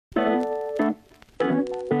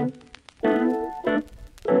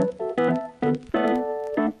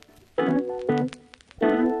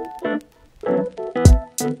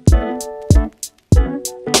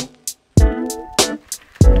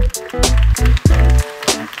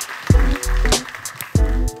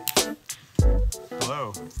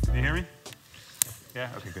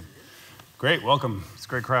Great, welcome. It's a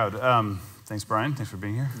great crowd. Thanks, Brian. Thanks for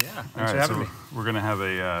being here. Yeah, thanks for having me. We're going to have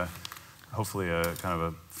a hopefully a kind of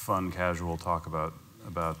a fun, casual talk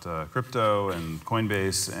about crypto and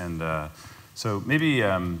Coinbase, and so maybe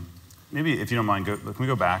if you don't mind, can we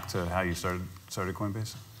go back to how you started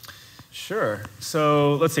Coinbase? Sure.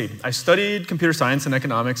 So let's see. I studied computer science and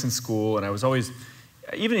economics in school, and I was always,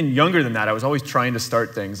 even younger than that, I was always trying to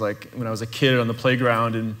start things. Like when I was a kid on the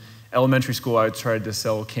playground in elementary school, I tried to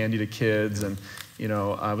sell candy to kids, and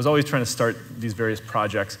I was always trying to start these various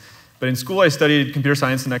projects. But in school, I studied computer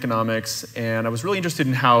science and economics, and I was really interested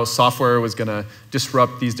in how software was going to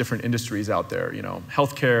disrupt these different industries out there.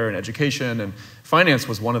 Healthcare and education, and finance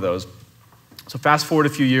was one of those. So fast forward a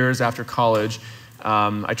few years after college,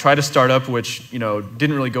 I tried a startup which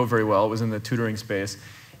didn't really go very well. It was in the tutoring space,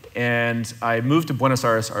 and I moved to Buenos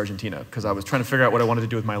Aires, Argentina, because I was trying to figure out what I wanted to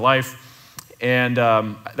do with my life. And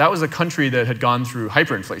that was a country that had gone through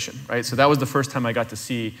hyperinflation, right? So that was the first time I got to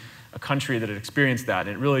see a country that had experienced that,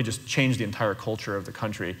 and it really just changed the entire culture of the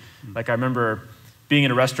country. Like I remember being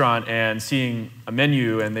in a restaurant and seeing a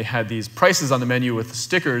menu, and they had these prices on the menu with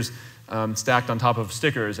stickers stacked on top of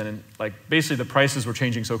stickers, and basically the prices were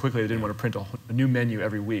changing so quickly they didn't want to print a new menu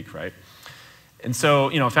every week, right? And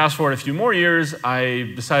so, fast forward a few more years,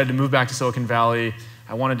 I decided to move back to Silicon Valley.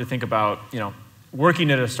 I wanted to think about,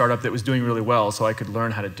 working at a startup that was doing really well so I could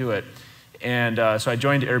learn how to do it. And so I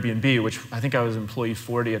joined Airbnb, which I think I was employee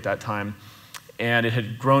 40 at that time. And it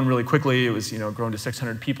had grown really quickly. It was grown to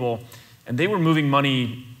 600 people. And they were moving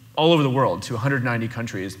money all over the world to 190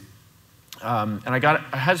 countries. And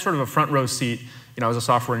I had sort of a front row seat. I was a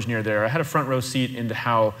software engineer there. I had a front row seat into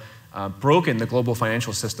how broken the global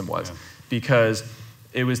financial system was, because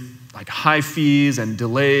it was like high fees and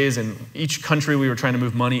delays, and each country we were trying to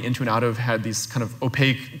move money into and out of had these kind of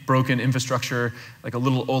opaque, broken infrastructure, like a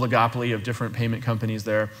little oligopoly of different payment companies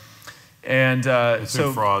there. And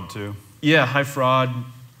so fraud too. Yeah, high fraud.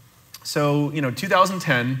 So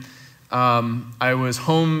 2010, I was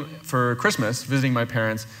home for Christmas visiting my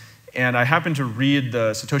parents, and I happened to read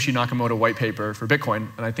the Satoshi Nakamoto white paper for Bitcoin,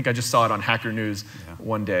 and I think I just saw it on Hacker News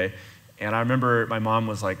one day. And I remember my mom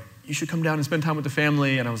was like, "You should come down and spend time with the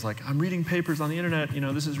family." And I was like, "I'm reading papers on the internet,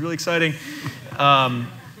 this is really exciting." I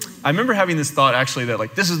remember having this thought actually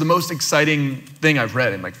that this is the most exciting thing I've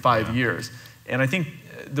read in 5 years. And I think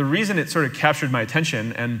the reason it sort of captured my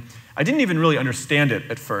attention, and I didn't even really understand it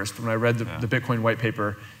at first when I read the Bitcoin white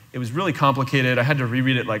paper. It was really complicated. I had to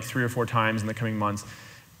reread it 3 or 4 times in the coming months.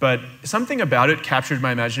 But something about it captured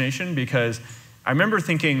my imagination, because I remember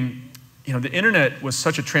thinking, the internet was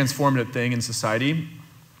such a transformative thing in society.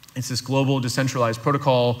 It's this global decentralized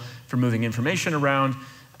protocol for moving information around.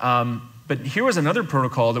 But here was another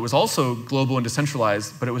protocol that was also global and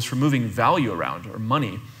decentralized, but it was for moving value around, or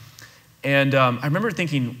money. And I remember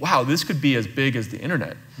thinking, wow, this could be as big as the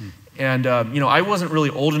internet. And I wasn't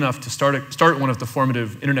really old enough to start one of the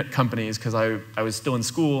formative internet companies, because I was still in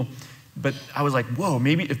school. But I was like, whoa,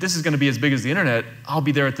 maybe if this is going to be as big as the internet, I'll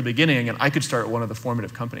be there at the beginning, and I could start one of the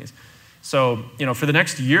formative companies. So, for the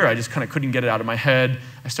next year, I just kind of couldn't get it out of my head.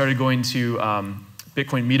 I started going to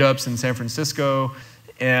Bitcoin meetups in San Francisco.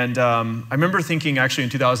 And I remember thinking, actually,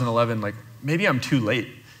 in 2011, maybe I'm too late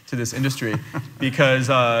to this industry, because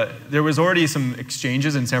there was already some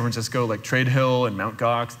exchanges in San Francisco, like Trade Hill and Mt.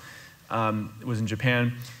 Gox. It was in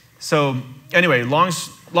Japan. So anyway, long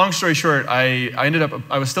story short, I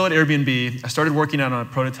was still at Airbnb. I started working on a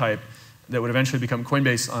prototype that would eventually become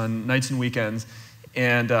Coinbase on nights and weekends.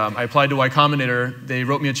 And I applied to Y Combinator. They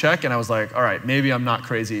wrote me a check, and I was like, all right, maybe I'm not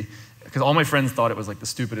crazy, because all my friends thought it was the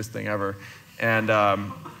stupidest thing ever. And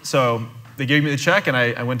so they gave me the check, and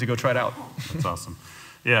I went to go try it out. That's awesome.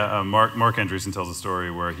 Yeah, Mark Andreessen tells a story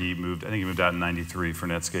where he moved, I think he moved out in '93 for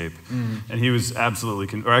Netscape. And he was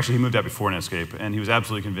absolutely, or actually he moved out before Netscape, and he was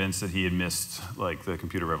absolutely convinced that he had missed the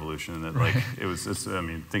computer revolution, and that it was,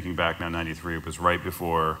 thinking back now, '93, it was right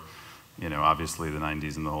before, obviously the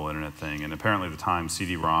 90s and the whole internet thing. And apparently at the time,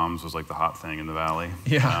 CD-ROMs was the hot thing in the Valley.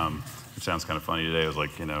 Yeah. Which sounds kind of funny today. It was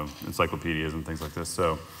encyclopedias and things like this.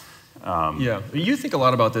 So. Yeah, you think a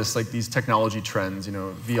lot about this, these technology trends.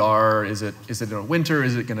 VR. Is it in a winter?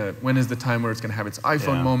 When is the time where it's gonna have its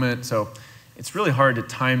iPhone moment? So it's really hard to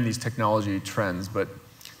time these technology trends. But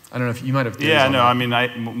I don't know if you might have. Yeah, no.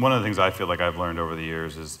 One of the things I feel like I've learned over the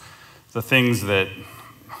years is the things that,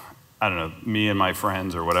 I don't know, me and my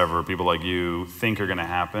friends or whatever, people like you think are gonna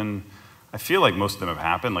happen. I feel like most of them have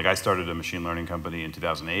happened. I started a machine learning company in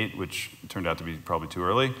 2008, which turned out to be probably too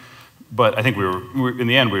early. But I think we were in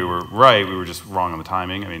the end, we were right. We were just wrong on the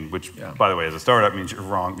timing. Which, by the way, as a startup means you're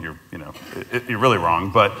wrong. You're really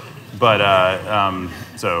wrong. But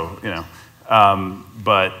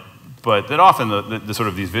but that often the sort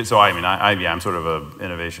of these, so I mean, yeah, I'm sort of a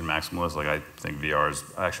innovation maximalist. Like I think VR is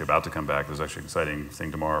actually about to come back. There's actually an exciting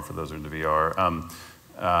thing tomorrow for those who are into VR.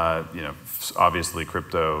 You know, obviously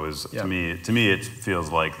crypto is, to me it feels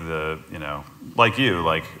like like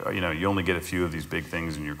you only get a few of these big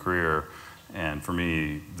things in your career. And for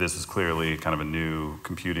me, this is clearly kind of a new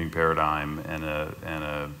computing paradigm and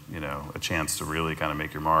a chance to really kind of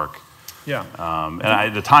make your mark. Yeah.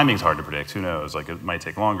 The timing's hard to predict. Who knows? Like it might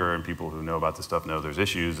take longer, and people who know about this stuff know there's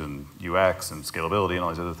issues and UX and scalability and all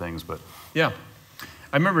these other things. But yeah,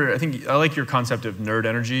 I like your concept of nerd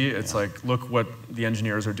energy. It's like, look what the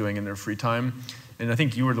engineers are doing in their free time. And I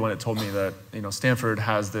think you were the one that told me that Stanford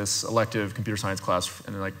has this elective computer science class,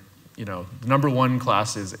 and like the number one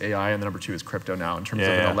class is AI, and the number two is crypto now in terms of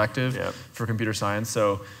an elective for computer science.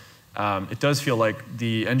 So. It does feel like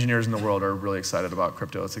the engineers in the world are really excited about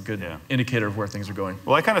crypto. It's a good indicator of where things are going.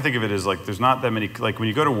 Well, I kind of think of it as like there's not that many, like when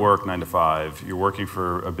you go to work 9 to 5, you're working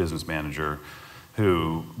for a business manager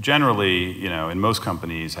who generally, in most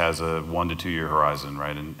companies has a 1 to 2 year horizon,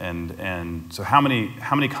 right? And so how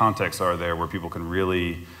many contexts are there where people can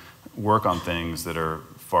really work on things that are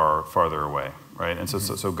farther away, right? And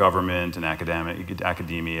so government and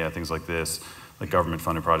academia, things like this, like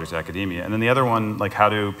government-funded projects, academia. And then the other one, like how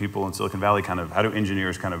do people in Silicon Valley how do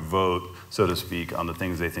engineers kind of vote, so to speak, on the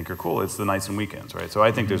things they think are cool? It's the nights and weekends, right? So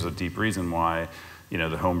I think there's a deep reason why,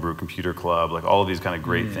 the Homebrew Computer Club, like all of these kind of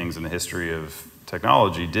great things in the history of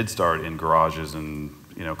technology did start in garages and,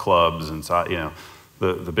 clubs and,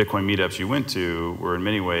 the Bitcoin meetups you went to were in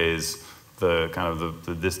many ways the kind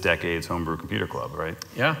of this decade's Homebrew Computer Club, right?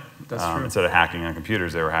 Yeah, that's true. Instead of hacking on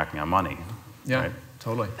computers, they were hacking on money. Yeah, right?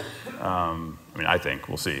 Totally. I mean, I think,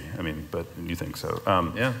 we'll see. I mean, but you think so.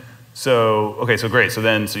 Yeah. So, okay, so great. So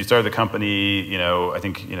you started the company, I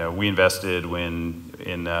think, we invested in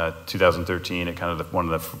 2013 at kind of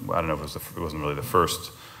I don't know if it wasn't really the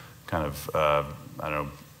first kind of,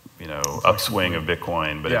 upswing of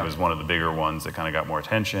Bitcoin, but it was one of the bigger ones that kind of got more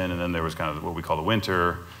attention. And then there was kind of what we call the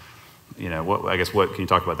winter. Can you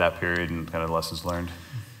talk about that period and kind of lessons learned?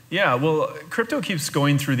 Yeah, well, crypto keeps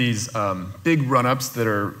going through these big run-ups that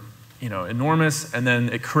are, enormous, and then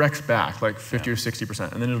it corrects back like 50 or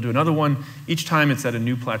 60%, and then it'll do another one. Each time it's at a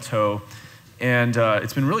new plateau, and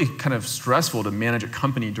it's been really kind of stressful to manage a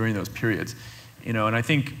company during those periods. And I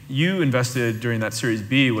think you invested during that Series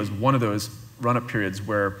B was one of those run-up periods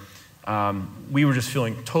where we were just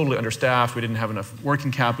feeling totally understaffed. We didn't have enough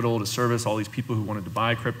working capital to service all these people who wanted to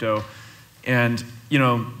buy crypto. And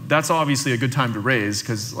that's obviously a good time to raise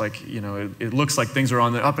because it looks like things are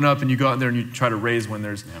on the up and up, and you go out there and you try to raise when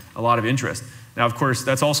there's a lot of interest. Now, of course,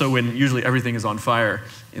 that's also when usually everything is on fire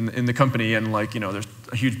in the company, and there's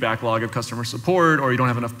a huge backlog of customer support, or you don't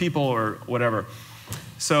have enough people, or whatever.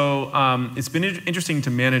 So it's been interesting to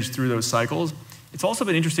manage through those cycles. It's also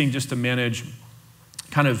been interesting just to manage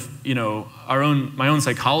kind of my own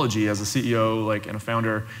psychology as a CEO and a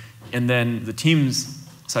founder, and then the team's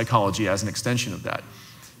psychology as an extension of that.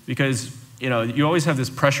 Because you always have this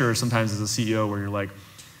pressure sometimes as a CEO where you're like,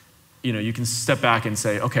 you can step back and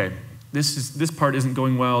say, okay, this part isn't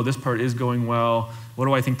going well, this part is going well, what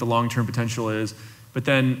do I think the long-term potential is? But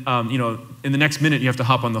then, in the next minute you have to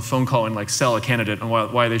hop on the phone call and sell a candidate on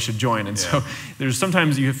why they should join. And so there's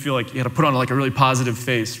sometimes you feel like you have to put on a really positive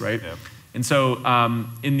face, right? Yeah. And so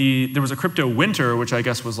there was a crypto winter, which I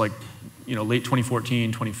guess was late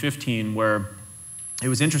 2014, 2015, where it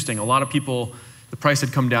was interesting. A lot of people, the price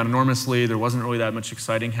had come down enormously. There wasn't really that much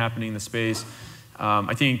exciting happening in the space.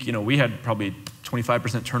 I think we had probably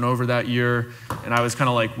 25% turnover that year, and I was kind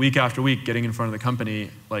of week after week getting in front of the company,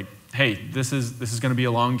 hey, this is going to be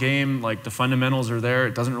a long game. The fundamentals are there.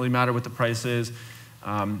 It doesn't really matter what the price is.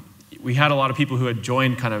 We had a lot of people who had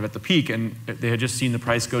joined kind of at the peak, and they had just seen the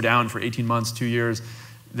price go down for 18 months, 2 years.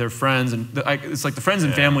 Their friends, and it's the friends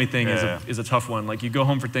and family thing is a tough one. You go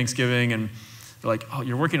home for Thanksgiving, and they're like, oh,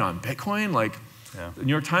 you're working on Bitcoin? The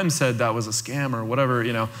New York Times said that was a scam or whatever,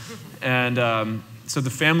 And so the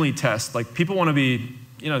family test, people want to be,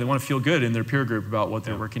 they want to feel good in their peer group about what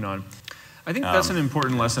they're working on. I think that's an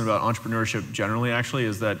important lesson about entrepreneurship generally, actually,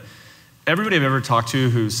 is that everybody I've ever talked to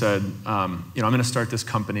who said, I'm going to start this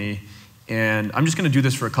company, and I'm just going to do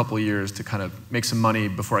this for a couple of years to kind of make some money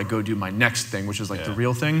before I go do my next thing, which is the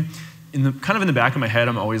real thing. In the back of my head,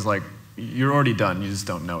 I'm always like, you're already done, you just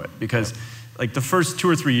don't know it. Because the first 2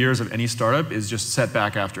 or 3 years of any startup is just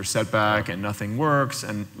setback after setback, and nothing works.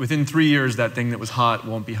 And within 3 years, that thing that was hot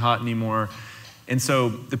won't be hot anymore. And so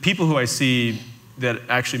the people who I see that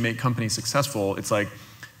actually make companies successful, it's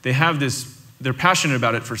they have this, they're passionate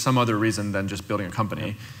about it for some other reason than just building a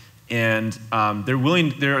company. And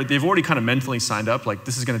they've already kind of mentally signed up, like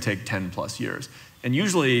this is going to take 10 plus years. And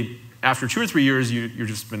usually after 2 or 3 years, you're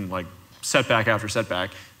just been like setback after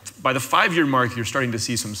setback. By the 5-year mark, you're starting to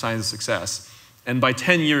see some signs of success. And by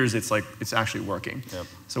 10 years, it's actually working. Yep.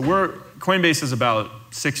 So Coinbase is about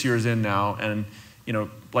 6 years in now, and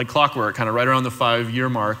like clockwork, kind of right around the 5-year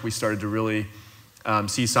mark, we started to really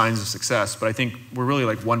see signs of success. But I think we're really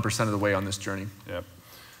like 1% of the way on this journey. Yep.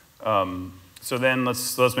 So then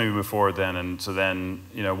let's maybe move forward then. And so then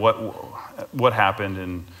what happened?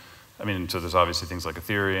 And I mean, so there's obviously things like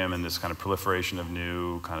Ethereum and this kind of proliferation of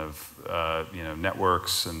new kind of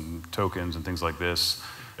networks and tokens and things like this.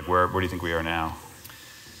 Where do you think we are now?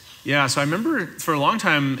 Yeah, so I remember for a long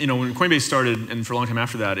time, when Coinbase started, and for a long time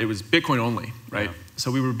after that, it was Bitcoin only, right? Yeah.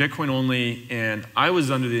 So we were Bitcoin only, and I was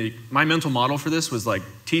my mental model for this was like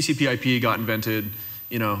TCP/IP got invented.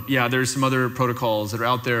 Yeah, there's some other protocols that are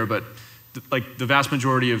out there, but the vast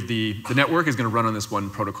majority of the network is going to run on this one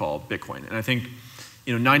protocol, Bitcoin. And I think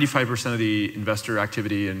 95% of the investor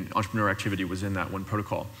activity and entrepreneur activity was in that one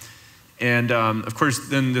protocol. And of course,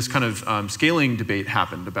 then this kind of scaling debate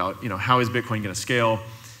happened about how is Bitcoin going to scale?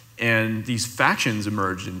 And these factions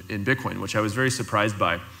emerged in Bitcoin, which I was very surprised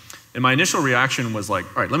by. And my initial reaction was like,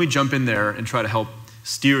 all right, let me jump in there and try to help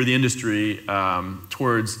steer the industry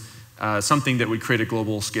towards something that would create a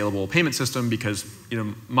global scalable payment system, because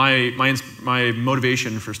my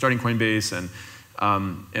motivation for starting Coinbase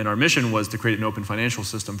and our mission was to create an open financial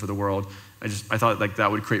system for the world. I thought like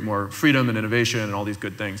that would create more freedom and innovation and all these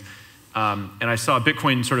good things. And I saw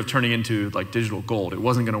Bitcoin sort of turning into like digital gold. It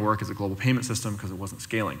wasn't going to work as a global payment system because it wasn't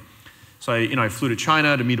scaling. So I flew to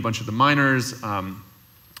China to meet a bunch of the miners.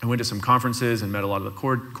 I went to some conferences and met a lot of the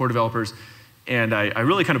core developers. And I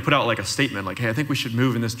really kind of put out like a statement, like, hey, I think we should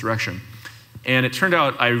move in this direction. And it turned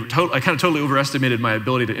out I kind of totally overestimated my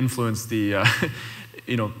ability to influence the,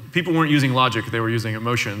 people weren't using logic, they were using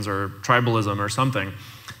emotions or tribalism or something.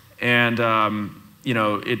 And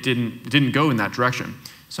it didn't go in that direction.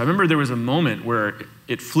 So I remember there was a moment where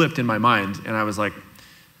it flipped in my mind, and I was like,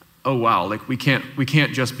 oh wow, like we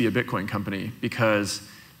can't just be a Bitcoin company, because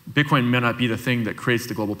Bitcoin may not be the thing that creates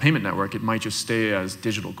the global payment network. It might just stay as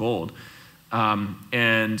digital gold.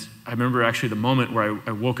 And I remember actually the moment where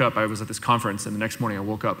I woke up, I was at this conference, and the next morning I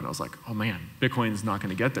woke up and I was like, oh man, Bitcoin's not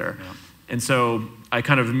gonna get there. Yeah. And so I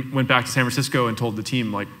kind of went back to San Francisco and told the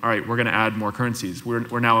team, like, all right, we're gonna add more currencies.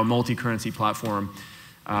 We're now a multi-currency platform.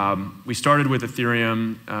 We started with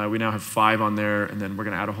Ethereum. We now have 5 on there, and then we're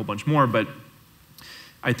gonna add a whole bunch more. But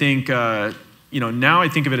I think, now I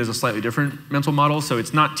think of it as a slightly different mental model. So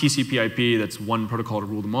it's not TCP/IP, that's one protocol to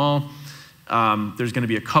rule them all. There's going to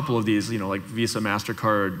be a couple of these, like Visa,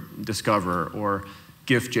 MasterCard, Discover, or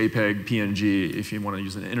GIF, JPEG, PNG, if you want to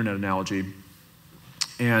use an internet analogy.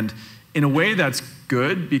 And in a way, that's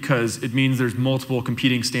good, because it means there's multiple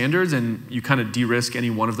competing standards, and you kind of de-risk any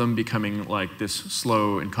one of them becoming like this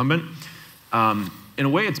slow incumbent. In a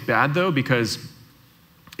way, it's bad, though, because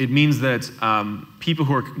it means that people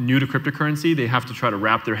who are new to cryptocurrency, they have to try to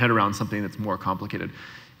wrap their head around something that's more complicated.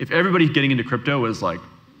 If everybody getting into crypto was like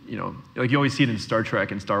you always see it in Star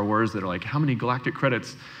Trek and Star Wars that are like, how many galactic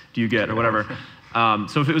credits do you get, or whatever.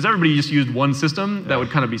 So if it was everybody just used one system, that would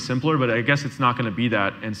kind of be simpler, but I guess it's not going to be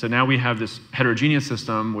that. And so now we have this heterogeneous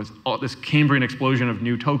system with all this Cambrian explosion of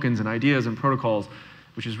new tokens and ideas and protocols,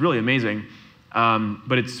 which is really amazing.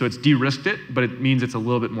 But it's de-risked it, but it means it's a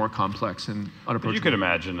little bit more complex and unapproachable. You could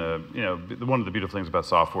imagine, one of the beautiful things about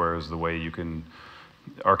software is the way you can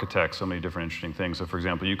architect so many different interesting things. So for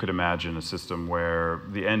example, you could imagine a system where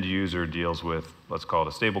the end user deals with, let's call it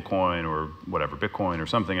a stable coin or whatever, Bitcoin or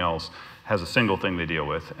something else, has a single thing they deal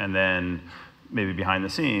with. And then maybe behind the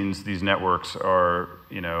scenes, these networks are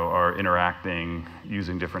interacting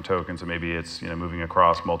using different tokens. And maybe it's moving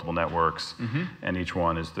across multiple networks, and each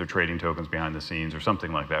one is they're trading tokens behind the scenes or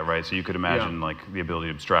something like that, right? So you could imagine like the ability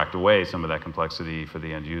to abstract away some of that complexity for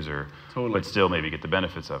the end user, but still maybe get the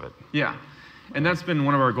benefits of it. Yeah. And that's been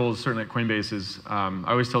one of our goals, certainly at Coinbase, is I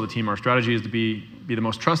always tell the team our strategy is to be the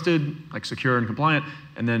most trusted, like secure and compliant,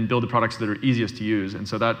 and then build the products that are easiest to use. And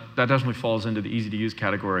so that definitely falls into the easy to use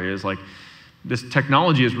category. Is like, this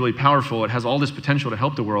technology is really powerful. It has all this potential to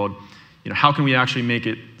help the world. How can we actually make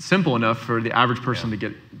it simple enough for the average person to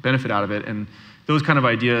get benefit out of it? And those kind of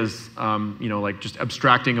ideas, like just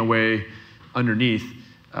abstracting away underneath,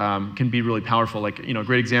 can be really powerful. Like, a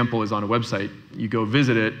great example is on a website. You go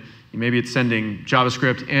visit it. Maybe it's sending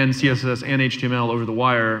JavaScript and CSS and HTML over the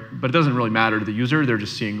wire, but it doesn't really matter to the user. They're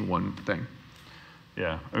just seeing one thing.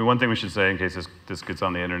 Yeah, I mean, one thing we should say in case this gets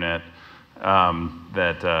on the internet,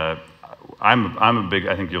 that I'm a big,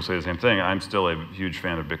 I think you'll say the same thing. I'm still a huge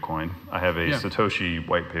fan of Bitcoin. I have a Satoshi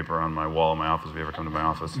white paper on my wall in my office if you ever come to my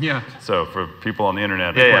office. Yeah. So for people on the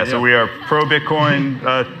internet, so we are pro Bitcoin,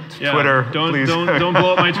 Twitter, please. Don't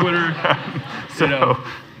blow up my Twitter. So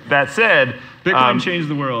that said, Bitcoin changed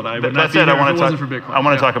the world. I would not be here if it wasn't for Bitcoin. I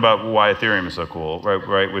want to talk about why Ethereum is so cool,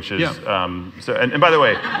 right? Which is, so, and by the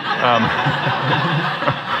way,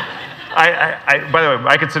 by the way,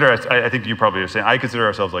 I consider us, I think you probably are saying, I consider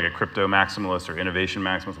ourselves like a crypto maximalist or innovation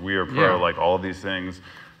maximalist. We are pro like all of these things,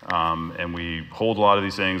 and we hold a lot of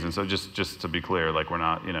these things. And so just to be clear, like we're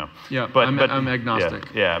not, Yeah, but I'm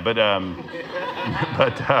agnostic.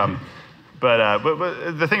 But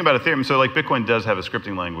the thing about Ethereum, so like Bitcoin does have a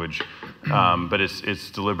scripting language, but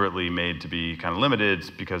it's deliberately made to be kind of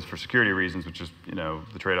limited because for security reasons, which is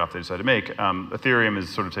the trade-off they decided to make. Ethereum is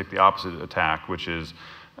sort of take the opposite attack, which is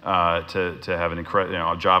to have an incredible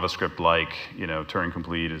JavaScript-like Turing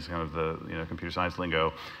complete is kind of the computer science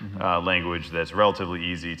lingo language that's relatively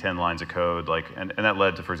easy, 10 lines of code, and that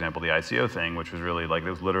led to, for example, the ICO thing, which was really like it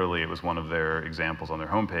was one of their examples on their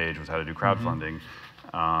homepage was how to do crowdfunding.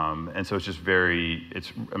 And so it's just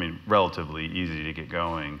relatively easy to get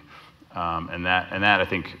going. And that I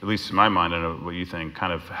think, at least in my mind, I don't know what you think,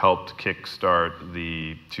 kind of helped kickstart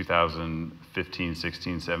the 2015,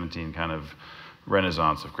 16, 17 kind of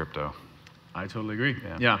renaissance of crypto. I totally agree.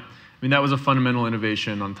 Yeah. I mean, that was a fundamental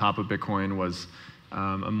innovation on top of Bitcoin was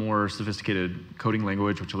a more sophisticated coding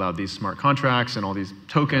language, which allowed these smart contracts and all these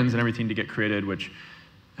tokens and everything to get created, which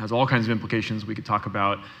has all kinds of implications we could talk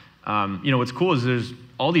about. What's cool is there's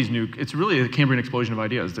all these it's really a Cambrian explosion of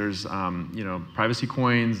ideas. There's, privacy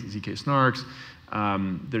coins, ZK snarks.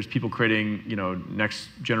 There's people creating, next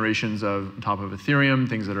generations on top of Ethereum,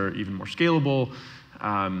 things that are even more scalable.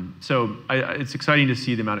 So it's exciting to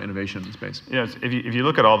see the amount of innovation in the space. Yeah, if you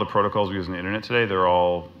look at all the protocols we use on the internet today, they're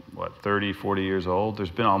all, 30, 40 years old.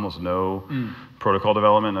 There's been almost no protocol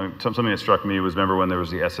development. I mean, something that struck me was, remember when there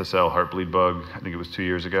was the SSL Heartbleed bug, I think it was 2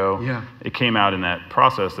 years ago? Yeah. It came out in that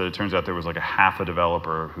process that it turns out there was like a half a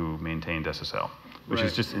developer who maintained SSL, which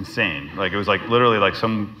is just insane. Like it was like literally like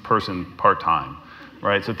some person part-time,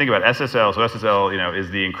 right? So think about SSL. So SSL, is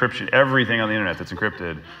the encryption, everything on the internet that's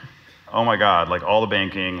encrypted. Oh my God, like all the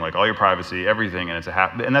banking, like all your privacy, everything, and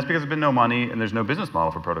and that's because there's been no money and there's no business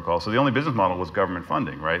model for protocol. So the only business model was government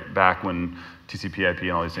funding, right? Back when TCP/IP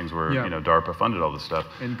and all these things were, DARPA funded all this stuff.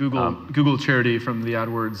 And Google charity from the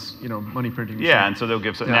AdWords, money printing. Machine. Yeah, and so they'll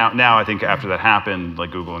give some, now I think after that happened,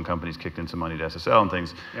 like Google and companies kicked in some money to SSL and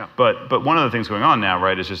things. Yeah. But one of the things going on now,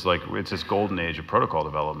 right, is just like, it's this golden age of protocol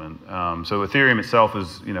development. So Ethereum itself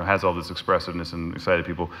is, has all this expressiveness and excited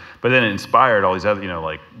people, but then it inspired all these other,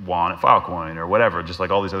 like Juan at Filecoin or whatever, just like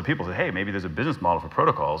all these other people said, hey, maybe there's a business model for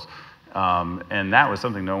protocols. And that was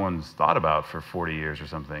something no one's thought about for 40 years or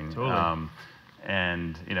something. Totally.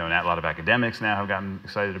 And a lot of academics now have gotten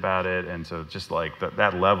excited about it, and so just like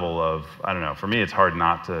that level of, I don't know, for me it's hard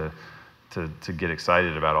not to get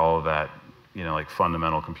excited about all of that, like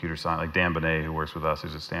fundamental computer science. Like Dan Bonet, who works with us,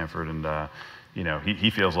 who's at Stanford, and he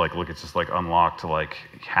feels like, look, it's just like unlocked to like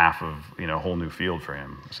half of a whole new field for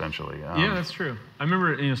him essentially. Yeah, that's true. I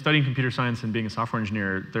remember studying computer science and being a software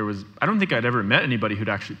engineer. I don't think I'd ever met anybody who'd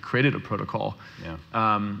actually created a protocol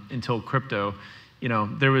until crypto.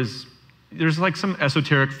 There's like some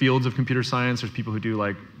esoteric fields of computer science. There's people who do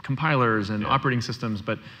like compilers and operating systems,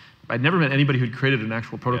 but I'd never met anybody who'd created an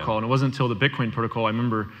actual protocol. And it wasn't until the Bitcoin protocol, I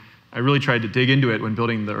remember I really tried to dig into it when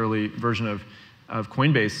building the early version of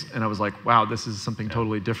Coinbase, and I was like, wow, this is something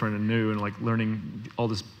totally different and new, and like learning all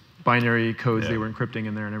this binary codes they were encrypting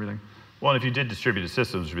in there and everything. Well, if you did distributed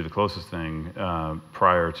systems, which would be the closest thing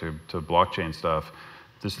prior to blockchain stuff,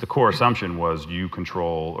 the core assumption was you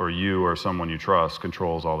or someone you trust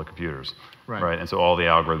controls all the computers, right? And so all the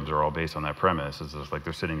algorithms are all based on that premise. It's just like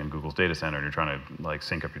they're sitting in Google's data center and you're trying to like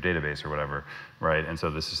sync up your database or whatever, right? And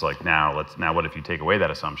so this is like now what if you take away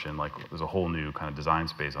that assumption? Like there's a whole new kind of design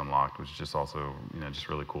space unlocked, which is just also just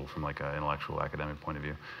really cool from like an intellectual academic point of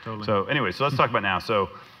view. Totally. So anyway, so let's talk about now. So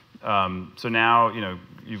now how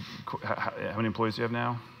many employees do you have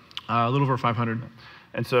now? A little over 500.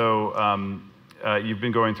 And so. You've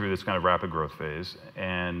been going through this kind of rapid growth phase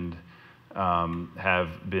and have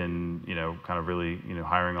been, kind of really,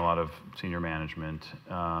 hiring a lot of senior management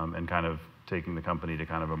and kind of taking the company to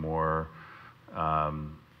kind of a more,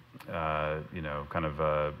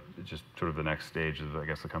 just sort of the next stage of, I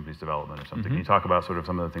guess, the company's development or something. Can you talk about sort of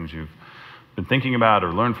some of the things you've been thinking about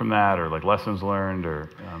or learned from that, or like lessons learned, or?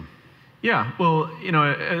 Yeah, well,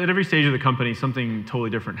 at every stage of the company, something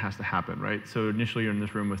totally different has to happen, right? So initially you're in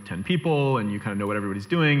this room with 10 people and you kind of know what everybody's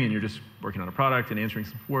doing and you're just working on a product and answering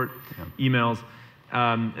support emails.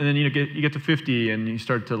 And then you get to 50 and you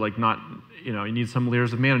start to like not, you need some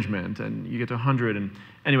layers of management, and you get to 100. And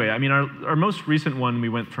anyway, I mean, our most recent one, we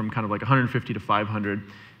went from kind of like 150 to 500.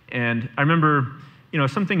 And I remember,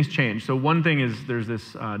 some things changed. So one thing is there's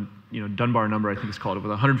this, Dunbar number, I think it's called, with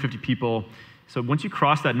 150 people. So once you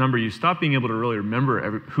cross that number, you stop being able to really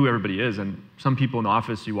remember who everybody is. And some people in the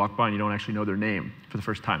office, you walk by and you don't actually know their name for the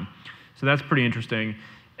first time. So that's pretty interesting.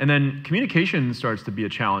 And then communication starts to be a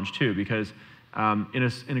challenge too, because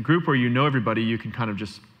in a group where you know everybody, you can kind of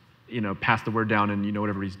just pass the word down and you know what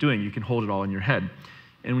everybody's doing. You can hold it all in your head.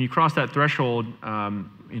 And when you cross that threshold,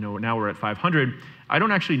 now we're at 500, I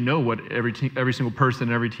don't actually know what every single person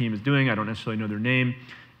in every team is doing. I don't necessarily know their name.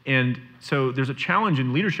 And so there's a challenge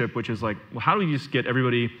in leadership, which is like, well, how do we just get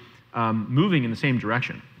everybody moving in the same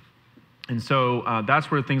direction? And so that's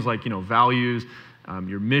where things like, values,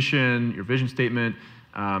 your mission, your vision statement,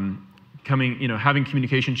 having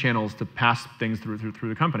communication channels to pass things through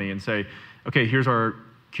the company and say, okay, here's our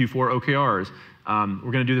Q4 OKRs.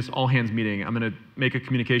 We're going to do this all-hands meeting. I'm going to make a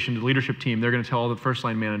communication to the leadership team. They're going to tell all the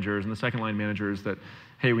first-line managers and the second-line managers that,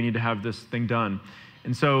 hey, we need to have this thing done.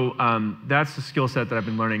 And so that's the skill set that I've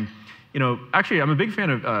been learning. Actually, I'm a big fan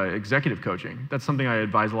of executive coaching. That's something I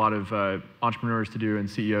advise a lot of entrepreneurs to do and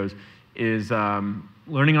CEOs, is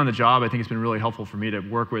learning on the job. I think it's been really helpful for me to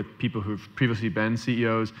work with people who've previously been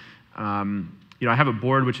CEOs. I have a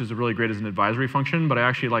board, which is really great as an advisory function, but I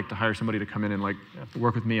actually like to hire somebody to come in and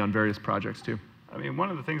work with me on various projects too. I mean, one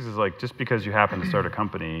of the things is like, just because you happen to start a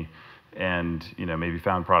company and maybe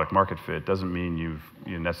found product market fit doesn't mean you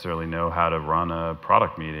necessarily know how to run a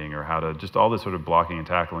product meeting or how to just all this sort of blocking and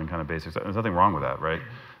tackling kind of basics. There's nothing wrong with that, right?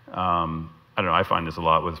 I don't know, I find this a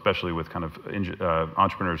lot especially with kind of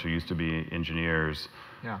entrepreneurs who used to be engineers.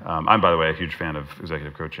 Yeah. I'm, by the way, a huge fan of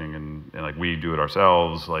executive coaching, and like we do it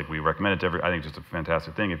ourselves. Like we recommend it to I think it's just a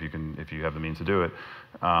fantastic thing if you have the means to do it,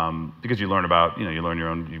 because you learn about you learn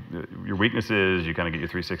your weaknesses. You kind of get your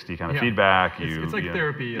 360 kind of feedback. It's like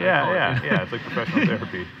therapy. Yeah. It's like professional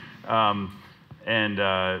therapy.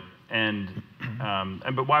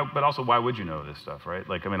 But also why would you know this stuff, right?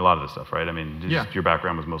 Like, I mean, a lot of this stuff, right? I mean, your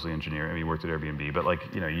background was mostly engineering. I mean, you worked at Airbnb, but like,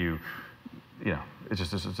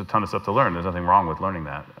 it's a ton of stuff to learn. There's nothing wrong with learning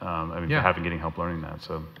that. Getting help learning that.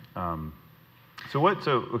 So,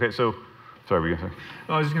 sorry, were you gonna say?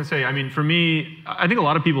 Well, I was just gonna say, I mean, for me, I think a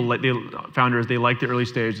lot of people, founders, they like the early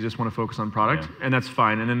stage, they just want to focus on product, and that's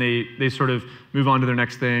fine. And then they sort of move on to their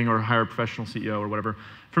next thing or hire a professional CEO or whatever.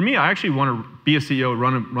 For me, I actually want to be a CEO,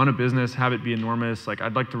 run a business, have it be enormous. Like,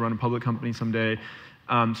 I'd like to run a public company someday.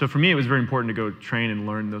 So for me, it was very important to go train and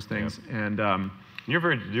learn those things. Yeah. And you're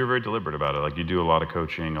very deliberate about it. Like, you do a lot of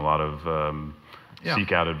coaching, a lot of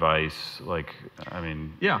seek out advice. Like, I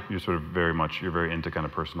mean, you're sort of you're very into kind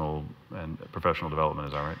of personal and professional development.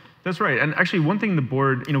 Is that right? That's right. And actually, one thing the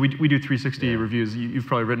board, we do 360 reviews. You've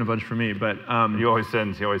probably written a bunch for me, but he always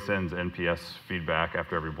sends NPS feedback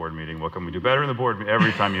after every board meeting. What can we do better in the board?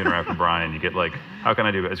 Every time you interact with Brian, you get like, how can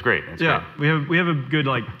I do it? It's great. Great. We have a good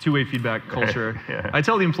two-way feedback culture. I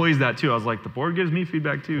tell the employees that too. I was like, the board gives me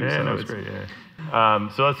feedback too. Yeah, so it's great. Yeah.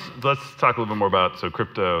 So let's talk a little bit more about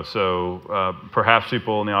crypto. So perhaps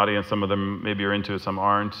people in the audience, some of them maybe are into it, some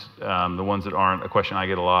aren't. The ones that aren't, a question I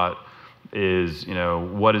get a lot is,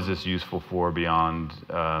 what is this useful for beyond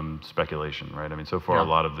speculation, right? I mean, so far a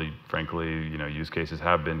lot of the, frankly, use cases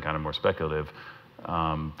have been kind of more speculative.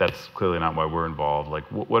 That's clearly not why we're involved. Like,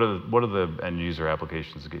 what are the end user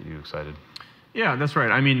applications that get you excited? Yeah, that's right.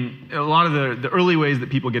 I mean, a lot of the early ways that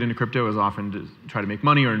people get into crypto is often to try to make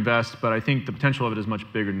money or invest, but I think the potential of it is much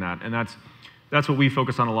bigger than that. And that's what we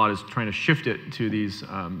focus on a lot, is trying to shift it to these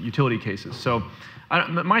utility cases. So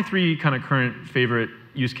my three kind of current favorite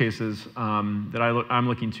use cases that I'm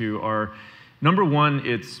looking to are, number one,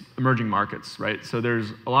 it's emerging markets, right? So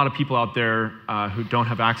there's a lot of people out there who don't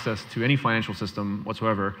have access to any financial system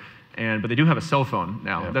whatsoever, but they do have a cell phone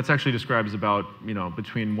now. That's actually described as about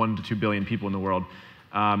between 1 to 2 billion people in the world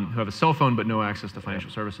who have a cell phone but no access to financial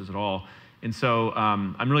services at all. And so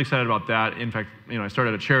I'm really excited about that. In fact, I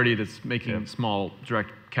started a charity that's making small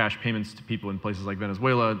direct cash payments to people in places like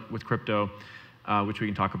Venezuela with crypto, which we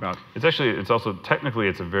can talk about. It's also technically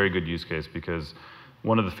it's a very good use case, because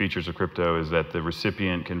one of the features of crypto is that the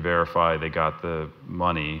recipient can verify they got the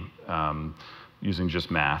money using just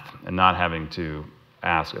math and not having to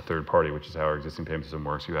ask a third party, which is how our existing payment system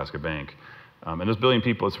works. You ask a bank. And those billion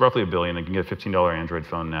people, it's roughly 1 billion. They can get a $15 Android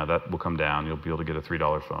phone now. That will come down. You'll be able to get a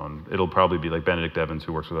 $3 phone. It'll probably be like Benedict Evans,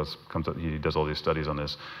 who works with us, he does all these studies on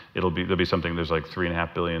this. There'll be something, there's like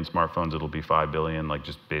 3.5 billion smartphones. It'll be 5 billion, like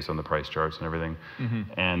just based on the price charts and everything.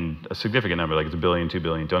 And a significant number, like it's 1 billion, 2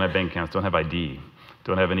 billion, don't have bank accounts, don't have ID.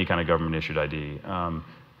 don't have any kind of government-issued ID.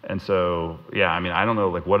 And so, yeah, I mean, I don't know,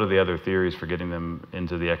 like, what are the other theories for getting them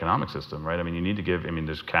into the economic system, right? I mean, you need to give, I mean,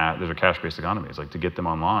 there's a cash-based economy. It's like, to get them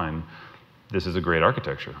online, this is a great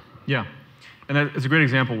architecture. Yeah. And it's a great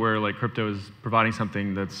example where like crypto is providing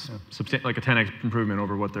something that's like a 10x improvement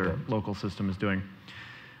over what their local system is doing.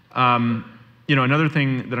 You know, another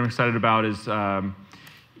thing that I'm excited about is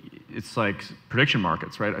it's like prediction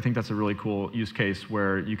markets, right? I think that's a really cool use case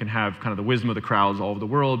where you can have kind of the wisdom of the crowds all over the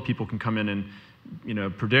world. People can come in and, you know,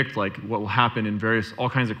 predict like what will happen in all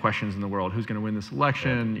kinds of questions in the world. Who's going to win this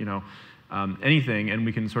election? You know, anything, and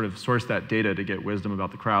we can sort of source that data to get wisdom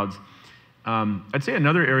about the crowds. I'd say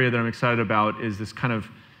another area that I'm excited about is this kind of,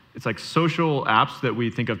 it's like social apps that we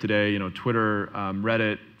think of today, you know, Twitter,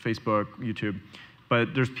 Reddit, Facebook, YouTube.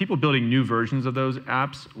 But there's people building new versions of those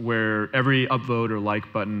apps where every upvote or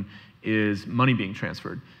like button is money being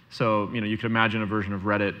transferred. So, you know, you could imagine a version of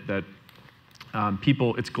Reddit that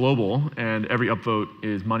it's global, and every upvote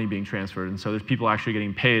is money being transferred. And so there's people actually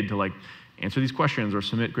getting paid to like answer these questions or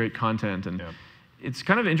submit great content. And it's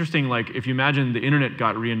kind of interesting, like if you imagine the internet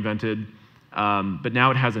got reinvented, but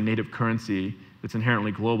now it has a native currency that's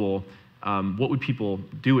inherently global. What would people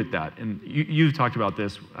do with that? And you've talked about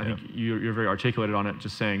this. I think you're very articulated on it,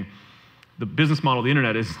 just saying the business model of the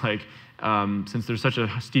internet is like, since there's such a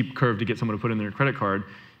steep curve to get someone to put in their credit card,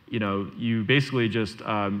 you know, you basically just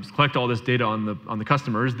collect all this data on the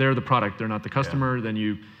customers. They're the product, they're not the customer. Then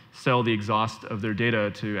you sell the exhaust of their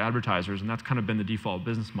data to advertisers, and that's kind of been the default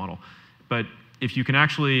business model. But if you can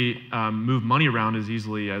actually move money around as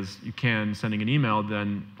easily as you can sending an email,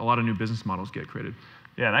 then a lot of new business models get created.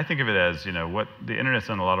 Yeah, and I think of it as, you know, what the internet's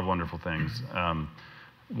done a lot of wonderful things.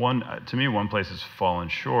 To me, one place it's fallen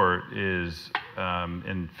short is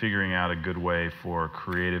in figuring out a good way for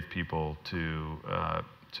creative people to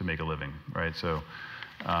make a living, right? So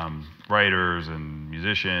writers and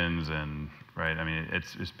musicians and, right, I mean,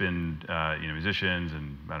 it's been, you know, musicians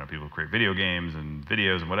and, I don't know, people who create video games and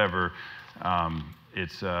videos and whatever.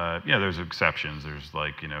 There's exceptions. There's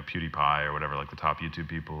like, you know, PewDiePie or whatever, like the top YouTube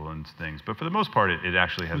people and things. But for the most part, it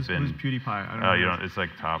actually has been. Who's PewDiePie? I don't know. You know, it's like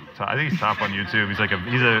top. I think he's top on YouTube.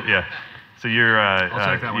 Yeah. So you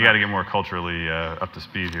got to get more culturally up to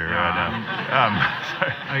speed here.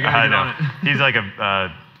 Yeah. I got to get on it. He's like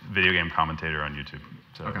a video game commentator on YouTube.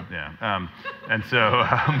 So, okay. Yeah.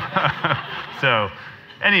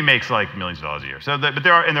 And he makes like millions of dollars a year. So, but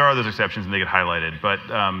there are those exceptions, and they get highlighted. But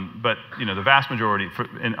you know, the vast majority,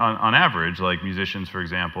 on average, like musicians, for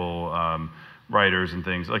example, writers and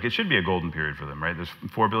things, like it should be a golden period for them, right? There's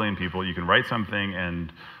 4 billion people. You can write something,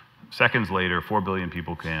 and seconds later, 4 billion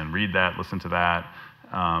people can read that, listen to that.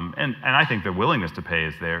 And I think the willingness to pay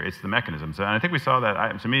is there. It's the mechanism. So, and I think we saw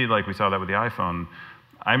that. To me, like we saw that with the iPhone.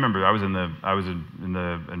 I remember I was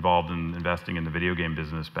involved in investing in the video game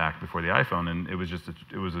business back before the iPhone, and it was just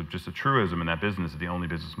a truism in that business that the only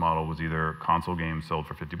business model was either console games sold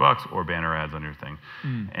for $50 or banner ads on your thing.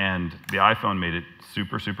 And the iPhone made it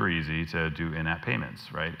super, super easy to do in-app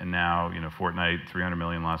payments, right? And now, you know, Fortnite, 300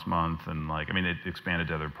 million last month, and like, I mean, it expanded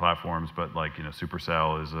to other platforms, but like, you know,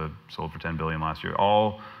 Supercell is sold for 10 billion last year.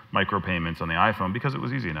 All micropayments on the iPhone because it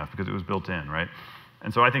was easy enough, because it was built in, right?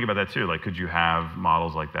 And so I think about that too. Like, could you have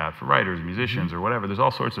models like that for writers, musicians, or whatever? There's all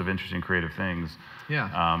sorts of interesting creative things. Yeah.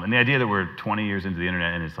 And the idea that we're 20 years into the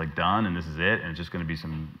internet and it's like done and this is it and it's just going to be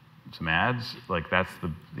some ads, like that's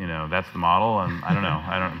the model. And I don't know.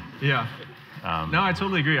 Yeah. No, I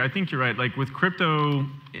totally agree. I think you're right. Like with crypto,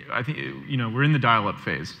 I think, you know, we're in the dial-up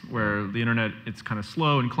phase where the internet, it's kind of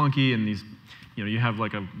slow and clunky, and these, you know, you have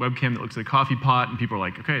like a webcam that looks like a coffee pot, and people are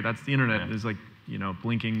like, okay, that's the internet. There's like, you know,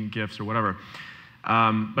 blinking GIFs or whatever.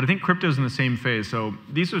 But I think crypto's in the same phase. So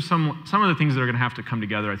these are some of the things that are going to have to come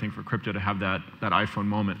together, I think, for crypto to have that iPhone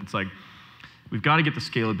moment. It's like, we've got to get the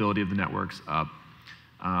scalability of the networks up.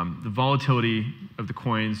 The volatility of the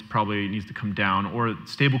coins probably needs to come down, or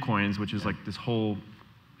stable coins, which is like this whole,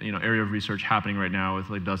 you know, area of research happening right now with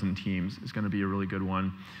like a dozen teams, is going to be a really good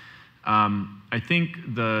one. I think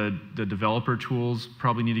the developer tools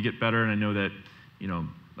probably need to get better, and I know that, you know,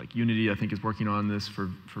 like Unity, I think, is working on this for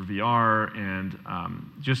VR, and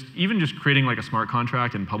just creating like a smart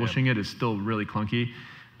contract and publishing it is still really clunky.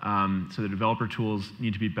 So the developer tools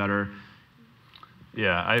need to be better.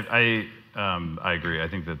 Yeah, I agree. I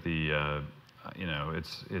think that you know,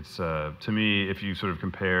 it's to me, if you sort of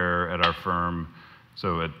compare at our firm,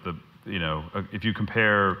 so at the, you know, if you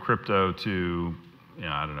compare crypto to, you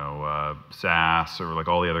know, I don't know, SaaS or like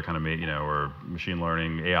all the other kind of, you know, or machine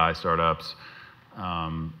learning, AI startups,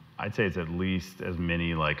 I'd say it's at least as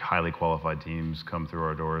many like highly qualified teams come through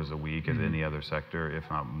our doors a week as any other sector, if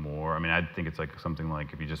not more. I mean, I think it's like something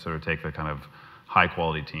like, if you just sort of take the kind of high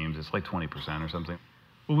quality teams, it's like 20% or something.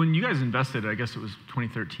 Well, when you guys invested, I guess it was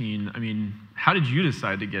 2013. I mean, how did you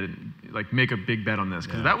decide to get it, like make a big bet on this?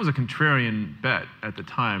 Because that was a contrarian bet at the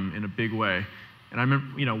time in a big way. And I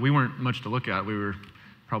remember, you know, we weren't much to look at. We were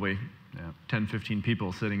probably 10, 15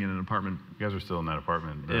 people sitting in an apartment. You guys are still in that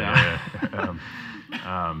apartment. Yeah.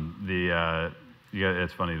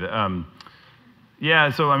 It's funny.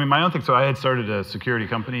 Yeah, so I mean, my own thing. So I had started a security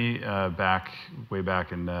company way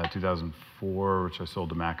back in 2004, which I sold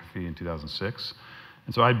to McAfee in 2006.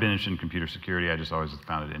 And so I'd been interested in computer security. I just always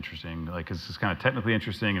found it interesting, like, 'cause it's kind of technically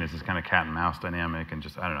interesting, and it's this kind of cat and mouse dynamic, and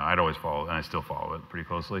just, I don't know, I'd always follow it, and I still follow it pretty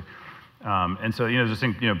closely. And so, you know, this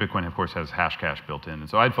thing, you know, Bitcoin, of course, has hash cash built in. And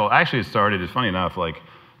so actually it started, it's funny enough, like,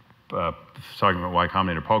 talking about Y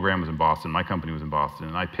Combinator, Paul Graham was in Boston, my company was in Boston,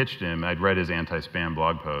 and I pitched him, I'd read his anti-spam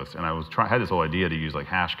blog post, and I had this whole idea to use like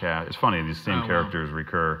hash cash. It's funny, these same characters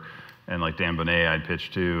recur, and like Dan Bonet I'd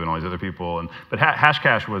pitched to, and all these other people. But hash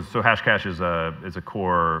cash is a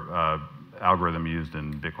core algorithm used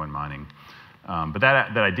in Bitcoin mining. But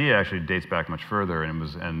that idea actually dates back much further,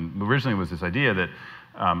 and originally was this idea that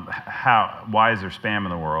why is there spam in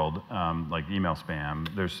the world, like email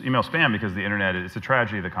spam? There's email spam because the internet, it's a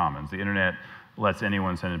tragedy of the commons. The internet lets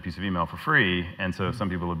anyone send a piece of email for free, and so some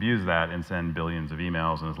people abuse that and send billions of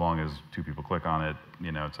emails, and as long as 2 people click on it,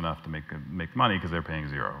 you know, it's enough to make money because they're paying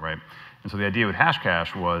 0, right? And so the idea with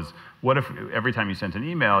Hashcash was, what if every time you sent an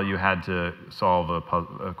email, you had to solve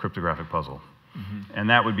a cryptographic puzzle? And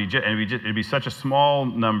that would be, it'd be such a small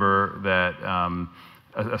number that,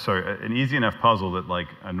 an easy enough puzzle that like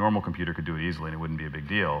a normal computer could do it easily and it wouldn't be a big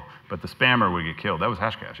deal, but the spammer would get killed. That was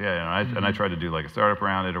Hashcash, yeah. And I tried to do like a startup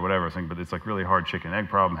around it or whatever, but it's like really hard chicken egg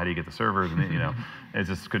problem. How do you get the servers? And you know, I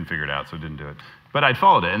just couldn't figure it out, so I didn't do it. But I'd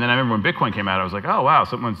followed it, and then I remember when Bitcoin came out, I was like, oh wow,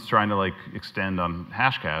 someone's trying to like extend on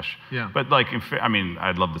Hashcash. Yeah. But like, I mean,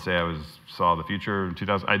 I'd love to say I saw the future in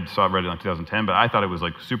 2000. I read it in 2010, but I thought it was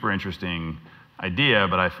like super interesting idea.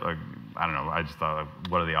 But I don't know. I just thought,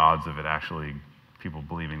 what are the odds of it actually? People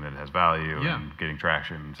believing that it has value and getting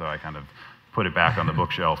traction. So I kind of put it back on the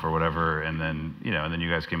bookshelf or whatever, and then you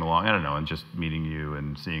guys came along. I don't know, and just meeting you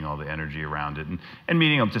and seeing all the energy around it, and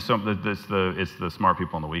meeting just it's the smart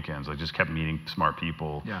people on the weekends. I just kept meeting smart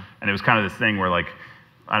people, and it was kind of this thing where like,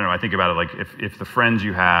 I don't know, I think about it like if the friends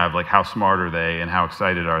you have, like how smart are they and how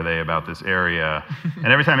excited are they about this area? And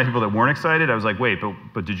every time I met people that weren't excited, I was like, wait,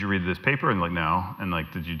 but did you read this paper? And like, no. And like,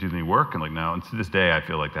 did you do any work? And like, no. And to this day, I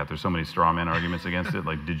feel like that. There's so many straw man arguments against it.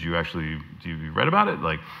 Like, you read about it?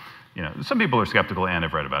 Like, you know, some people are skeptical and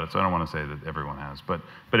have read about it, so I don't want to say that everyone has. But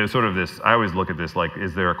it was sort of this, I always look at this like,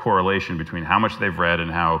 is there a correlation between how much they've read and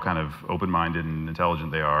how kind of open-minded and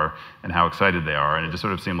intelligent they are and how excited they are? And it just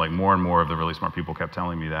sort of seemed like more and more of the really smart people kept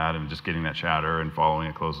telling me that, and just getting that chatter and following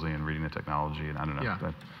it closely and reading the technology, and I don't know. Yeah.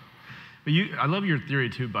 But I love your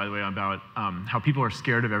theory too, by the way, about how people are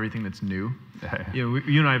scared of everything that's new. You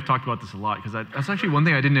and I have talked about this a lot, because that's actually one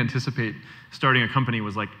thing I didn't anticipate starting a company,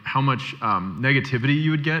 was like how much negativity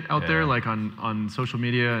you would get out there, like on social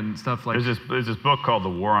media and stuff. Like there's this book called The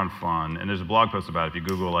War on Fun, and there's a blog post about it. If you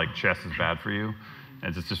Google like chess is bad for you,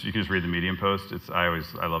 and it's just, you can just read the Medium post. I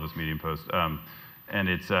love this Medium post. And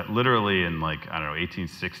it's literally in like, I don't know,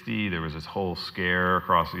 1860, there was this whole scare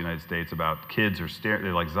across the United States about kids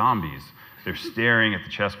they're like zombies. They're staring at the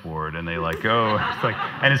chessboard, and they like go,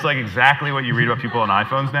 it's like exactly what you read about people on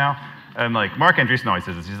iPhones now. And like Mark Andreessen always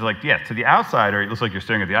says this, he's like, yeah, to the outsider, it looks like you're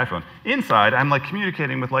staring at the iPhone. Inside, I'm like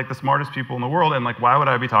communicating with like the smartest people in the world, and like, why would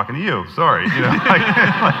I be talking to you? Sorry, you know,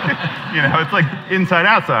 it's like inside,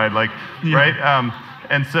 outside, like, right?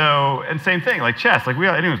 And same thing, like chess, like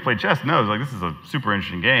anyone who's played chess knows, like this is a super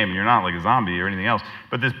interesting game, and you're not like a zombie or anything else.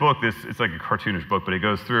 But this book, it's like a cartoonish book, but it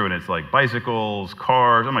goes through and it's like bicycles,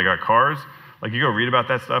 cars, oh my God, cars. Like you go read about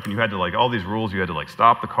that stuff, and you had to like, all these rules, you had to like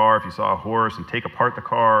stop the car if you saw a horse and take apart the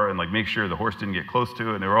car and like make sure the horse didn't get close to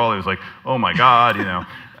it. And it was like, oh my God, you know.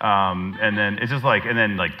 And then it's just like, and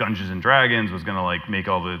then like Dungeons and Dragons was gonna like make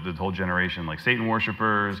all the whole generation like Satan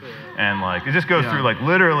worshipers. And like, it just goes through like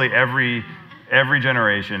literally every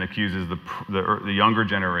generation accuses the younger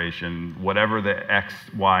generation, whatever the X,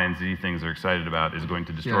 Y, and Z things they're excited about is going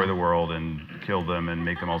to destroy the world and kill them and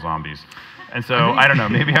make them all zombies. And so, I don't know,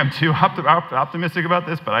 maybe I'm too optimistic about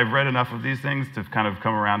this, but I've read enough of these things to kind of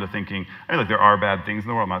come around to thinking, I mean, like there are bad things in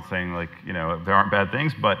the world. I'm not saying like, you know, there aren't bad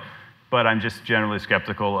things, but I'm just generally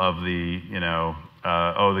skeptical of the, you know,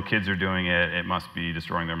 oh, the kids are doing it, it must be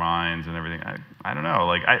destroying their minds and everything. I don't know,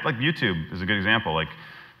 like YouTube is a good example. Like,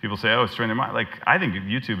 people say, oh, it's training their mind. Like, I think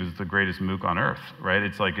YouTube is the greatest MOOC on earth, right?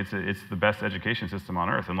 It's like, it's the best education system on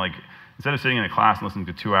earth. And like, instead of sitting in a class and listening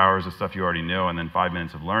to 2 hours of stuff you already know and then 5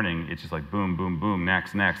 minutes of learning, it's just like boom, boom, boom,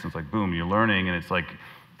 next. And it's like boom, you're learning, and it's like,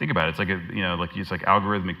 think about it. It's like it's like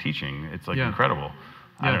algorithmic teaching. It's like incredible.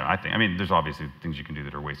 I don't know. I mean, there's obviously things you can do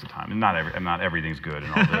that are a waste of time, and not everything's good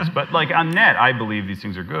and all this. But like on net, I believe these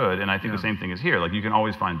things are good, and I think the same thing is here. Like, you can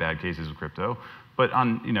always find bad cases with crypto, but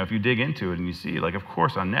on if you dig into it and you see, like, of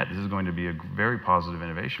course on net this is going to be a very positive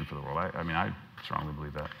innovation for the world. I mean, I strongly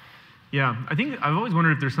believe that. Yeah, I think I've always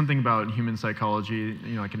wondered if there's something about human psychology,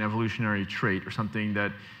 like an evolutionary trait or something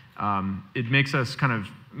that it makes us kind of,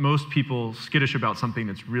 most people, skittish about something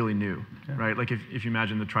that's really new, right? Like if you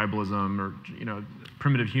imagine the tribalism or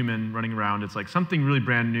primitive human running around, it's like something really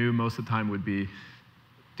brand new most of the time would be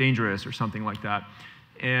dangerous or something like that.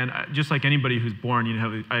 And just like anybody who's born,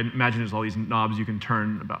 I imagine there's all these knobs you can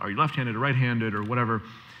turn about, are you left-handed or right-handed or whatever.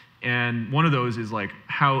 And one of those is like,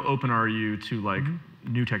 how open are you to like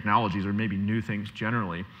new technologies or maybe new things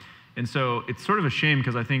generally? And so it's sort of a shame,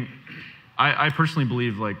 because I think, I personally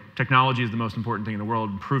believe like technology is the most important thing in the world,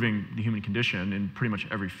 improving the human condition in pretty much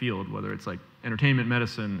every field, whether it's like entertainment,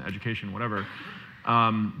 medicine, education, whatever.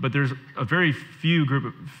 But there's a very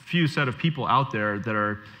few set of people out there that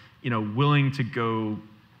are, willing to go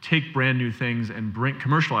take brand new things and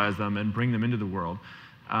commercialize them and bring them into the world.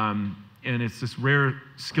 And it's this rare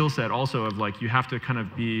skill set also of like, you have to kind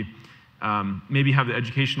of be, maybe have the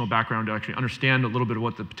educational background to actually understand a little bit of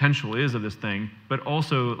what the potential is of this thing, but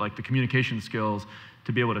also like the communication skills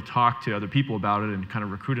to be able to talk to other people about it and kind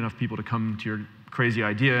of recruit enough people to come to your crazy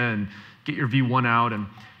idea and get your V1 out. And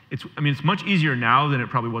it's much easier now than it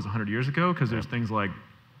probably was 100 years ago, because there's things like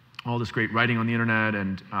all this great writing on the internet,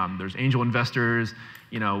 and there's angel investors,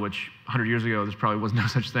 which 100 years ago there probably was no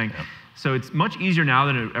such thing. So it's much easier now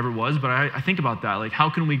than it ever was, but I think about that, like, how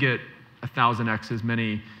can we get 1,000x as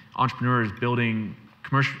many entrepreneurs building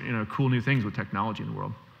commercial, cool new things with technology in the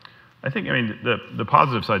world? I think, the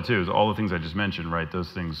positive side too is all the things I just mentioned, right?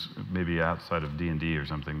 Those things maybe outside of D&D or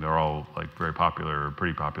something, they're all like very popular or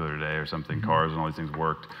pretty popular today or something. Cars and all these things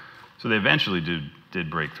worked. So they eventually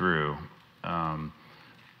did break through.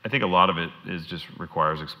 I think a lot of it just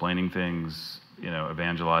requires explaining things,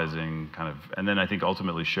 evangelizing kind of, and then I think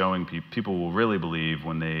ultimately showing people will really believe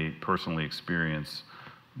when they personally experience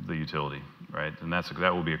the utility, right? And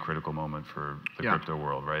that will be a critical moment for the crypto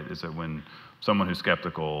world, right? Is that when someone who's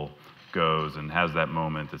skeptical goes and has that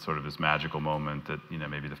moment, that's sort of this magical moment that,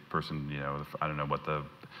 maybe the person, I don't know what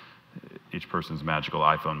each person's magical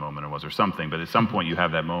iPhone moment was or something, but at some point you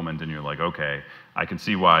have that moment and you're like, okay, I can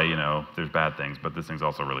see why, there's bad things, but this thing's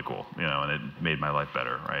also really cool, and it made my life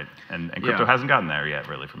better, right? And crypto hasn't gotten there yet,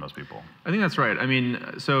 really, for most people. I think that's right.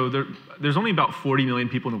 So there's only about 40 million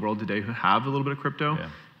people in the world today who have a little bit of crypto,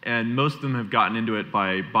 and most of them have gotten into it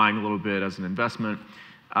by buying a little bit as an investment.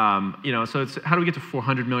 So it's, how do we get to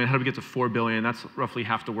 400 million? How do we get to 4 billion? That's roughly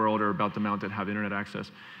half the world, or about the amount that have internet access.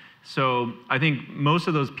 So I think most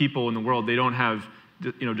of those people in the world, they don't have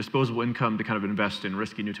disposable income to kind of invest in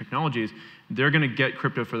risky new technologies. They're going to get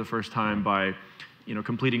crypto for the first time by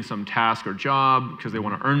completing some task or job because they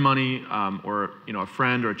want to earn money, or a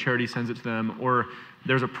friend or a charity sends it to them, or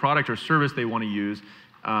there's a product or service they want to use,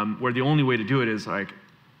 where the only way to do it is like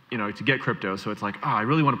to get crypto. So it's like, oh, I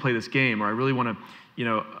really want to play this game, or I really want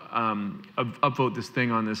to upvote this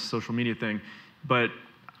thing on this social media thing, but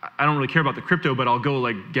I don't really care about the crypto, but I'll go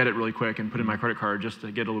like get it really quick and put in my credit card just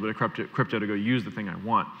to get a little bit of crypto to go use the thing I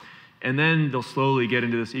want. And then they'll slowly get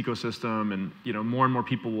into this ecosystem, and more and more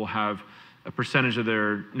people will have a percentage of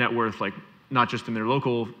their net worth, like not just in their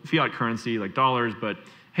local fiat currency like dollars, but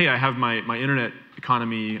hey, I have my internet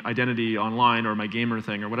economy identity online, or my gamer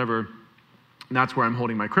thing or whatever, and that's where I'm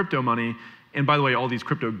holding my crypto money. And by the way, all these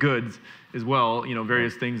crypto goods as well,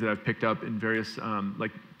 various things that I've picked up in various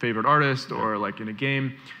like favorite artists or like in a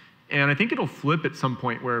game. And I think it'll flip at some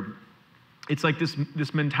point where it's like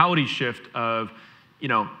this mentality shift of,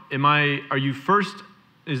 are you first,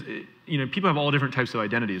 people have all different types of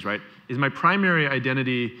identities, right? Is my primary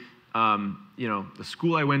identity, the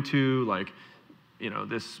school I went to, like,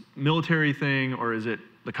 this military thing, or is it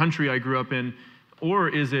the country I grew up in, or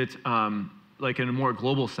is it like in a more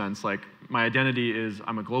global sense, like my identity is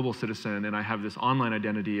I'm a global citizen and I have this online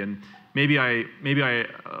identity, and maybe I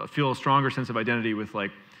feel a stronger sense of identity with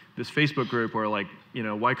like this Facebook group, or like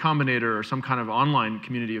Y Combinator, or some kind of online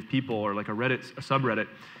community of people, or like a subreddit.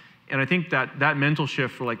 And I think that mental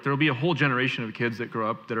shift for like, there'll be a whole generation of kids that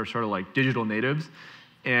grow up that are sort of like digital natives,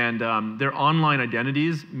 and their online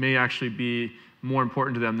identities may actually be more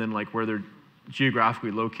important to them than like where they're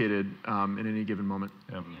geographically located in any given moment.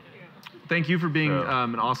 thank you for being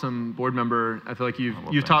an awesome board member. I feel like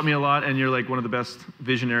you've taught me a lot, and you're like one of the best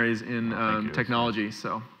visionaries in technology.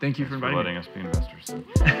 So thank you for inviting me. Letting us be investors.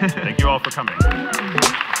 Thank you all for coming.